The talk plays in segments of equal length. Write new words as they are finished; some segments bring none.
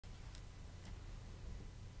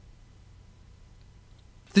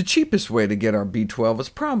The cheapest way to get our B12 is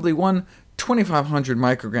probably one 2,500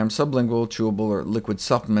 microgram sublingual, chewable, or liquid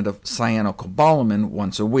supplement of cyanocobalamin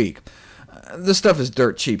once a week. The stuff is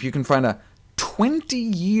dirt cheap. You can find a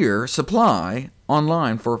 20-year supply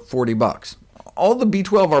online for $40. All the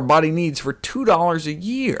B12 our body needs for $2 a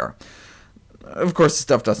year. Of course, the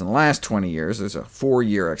stuff doesn't last 20 years. There's a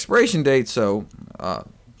 4-year expiration date, so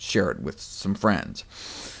share it with some friends.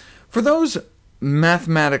 For those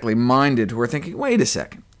mathematically minded who are thinking, wait a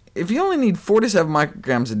second, if you only need 4 to 7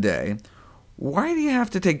 micrograms a day, why do you have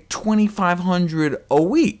to take 2,500 a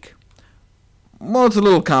week? Well, it's a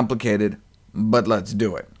little complicated, but let's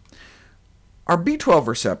do it. Our B12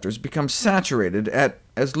 receptors become saturated at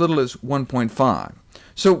as little as 1.5,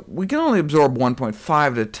 so we can only absorb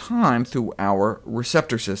 1.5 at a time through our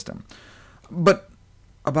receptor system. But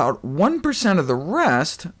about 1% of the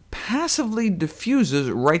rest passively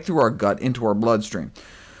diffuses right through our gut into our bloodstream.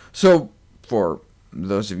 So for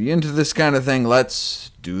those of you into this kind of thing,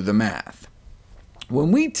 let's do the math.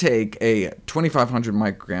 When we take a 2,500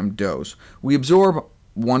 microgram dose, we absorb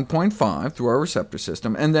 1.5 through our receptor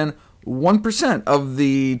system, and then 1% of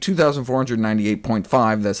the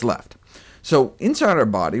 2,498.5 that's left. So inside our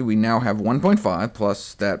body, we now have 1.5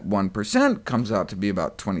 plus that 1% comes out to be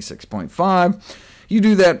about 26.5. You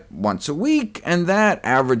do that once a week, and that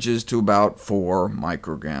averages to about 4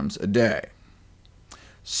 micrograms a day.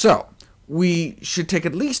 So we should take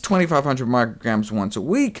at least 2,500 micrograms once a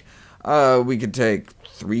week. We could take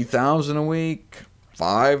 3,000 a week,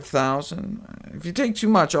 5,000. If you take too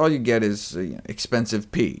much, all you get is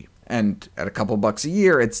expensive pee, and at a couple bucks a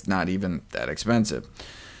year, it's not even that expensive.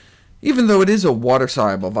 Even though it is a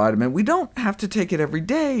water-soluble vitamin, we don't have to take it every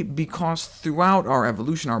day, because throughout our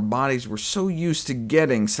evolution, our bodies were so used to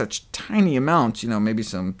getting such tiny amounts, maybe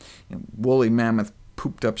some woolly mammoth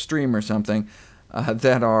pooped upstream or something,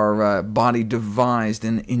 that our body devised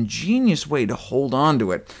an ingenious way to hold on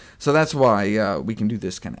to it. So that's why we can do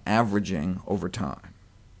this kind of averaging over time.